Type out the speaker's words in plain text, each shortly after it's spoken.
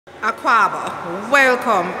Aquaba,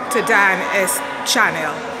 welcome to Dan S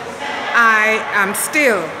channel. I am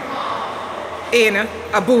still in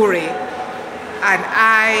Aburi and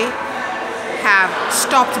I have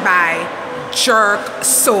stopped by Jerk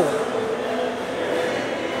Soul.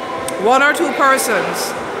 One or two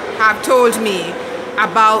persons have told me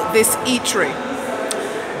about this eatery,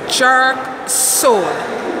 Jerk Soul,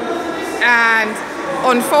 and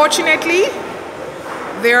unfortunately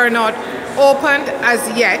they are not opened as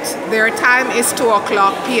yet. Their time is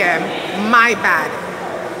 2:00 p.m. My bad.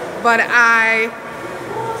 But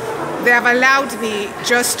they have allowed me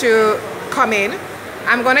just to come in.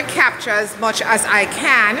 I'm going to capture as much as I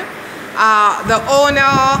can. The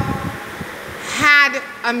owner had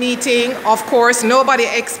a meeting. Of course, nobody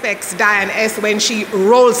expects Diane S. when she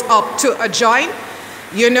rolls up to a joint.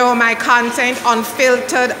 You know my content,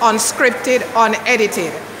 unfiltered, unscripted,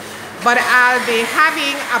 unedited. But I'll be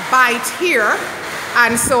having a bite here,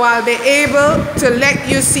 and so I'll be able to let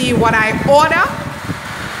you see what I order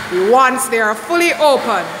once they are fully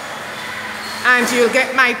open, and you'll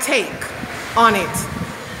get my take on it.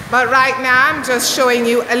 But right now I'm just showing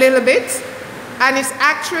you a little bit, and it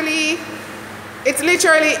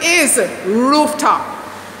literally is rooftop.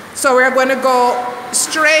 So we're going to go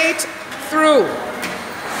straight through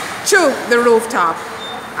to the rooftop.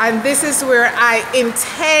 And this is where I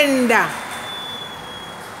intend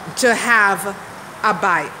to have a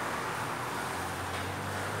bite.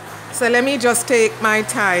 So let me just take my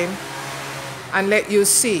time and let you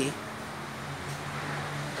see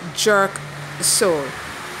Jerk Soul.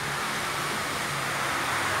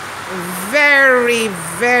 Very,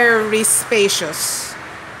 very spacious.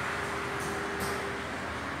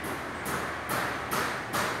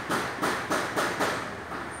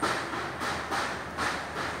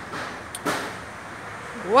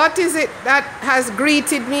 What is it that has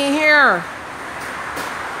greeted me here?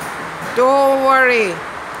 Don't worry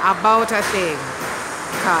about a thing,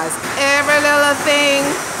 because every little thing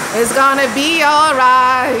is gonna be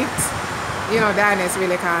alright. You know, Dennis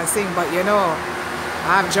really can't sing, but you know,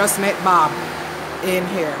 I've just met Bob in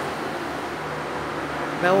here.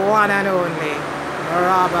 The one and only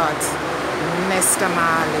Robert, Mr.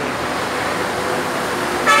 Marley.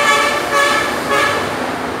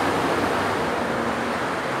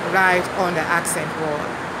 Right on the accent wall.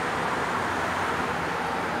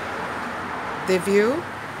 The view,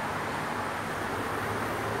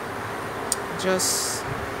 just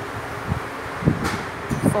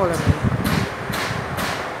follow me,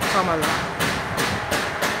 come along.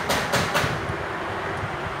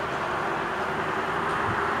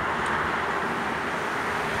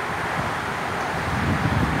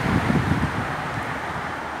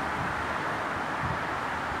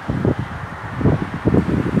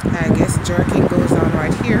 I guess jerking goes on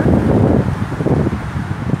right here.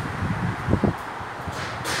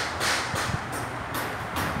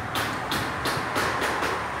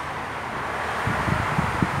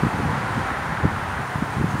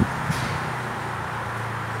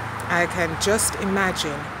 I can just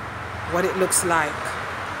imagine what it looks like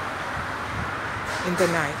in the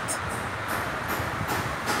night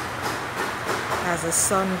as the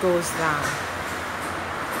sun goes down.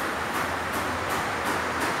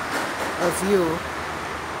 A view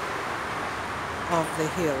of the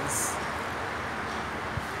hills.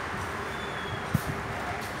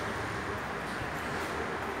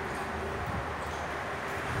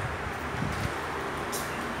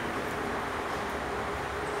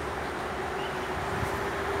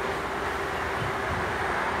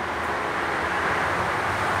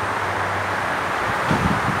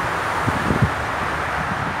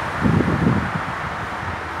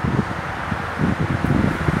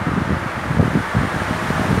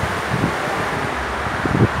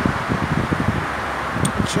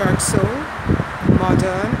 Jerk Soul,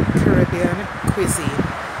 modern Caribbean cuisine.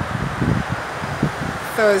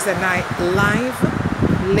 Thursday night live,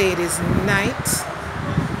 ladies night,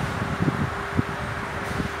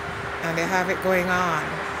 and they have it going on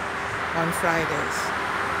Fridays.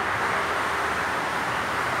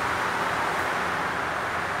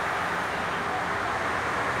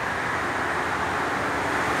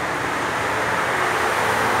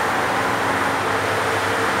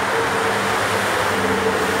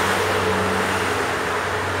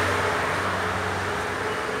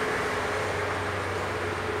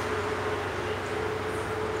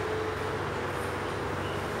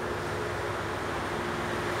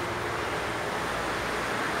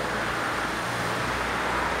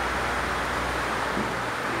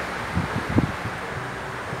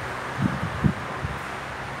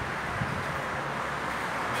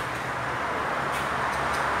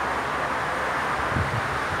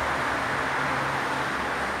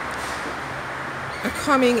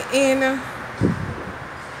 coming in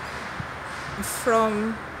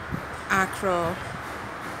from Accra,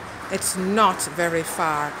 it's not very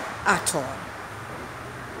far at all.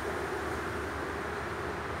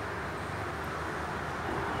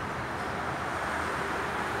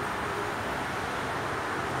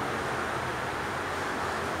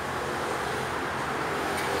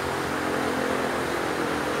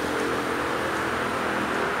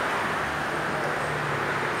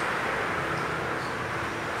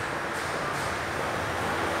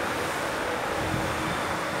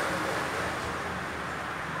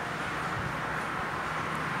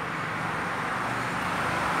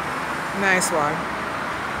 Nice one.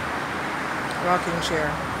 Rocking chair.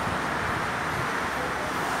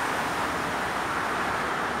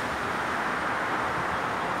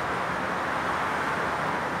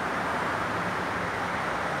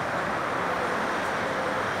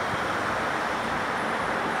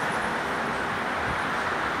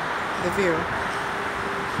 The view.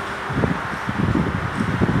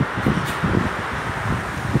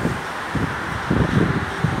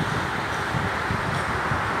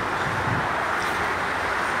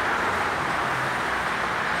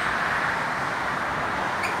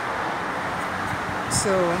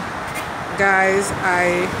 So guys,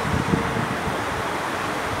 I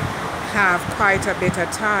have quite a bit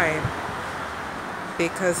of time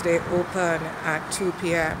because they open at 2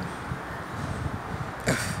 p.m.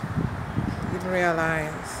 Didn't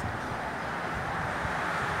realize.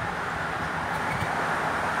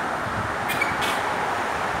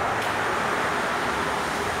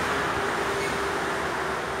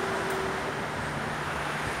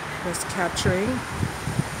 Just capturing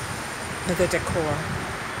the decor.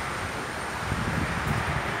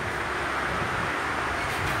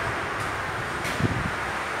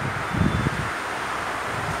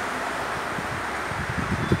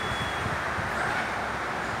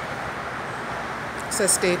 So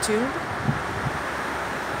stay tuned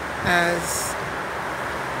as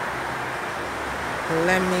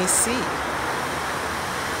let me see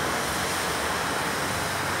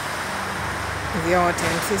the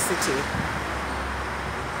authenticity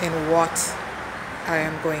in what I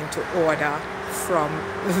am going to order from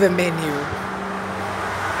the menu.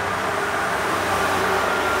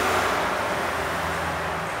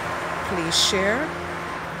 Please share,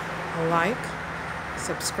 like,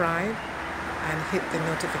 subscribe, and hit the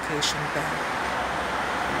notification bell.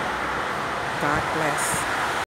 God bless.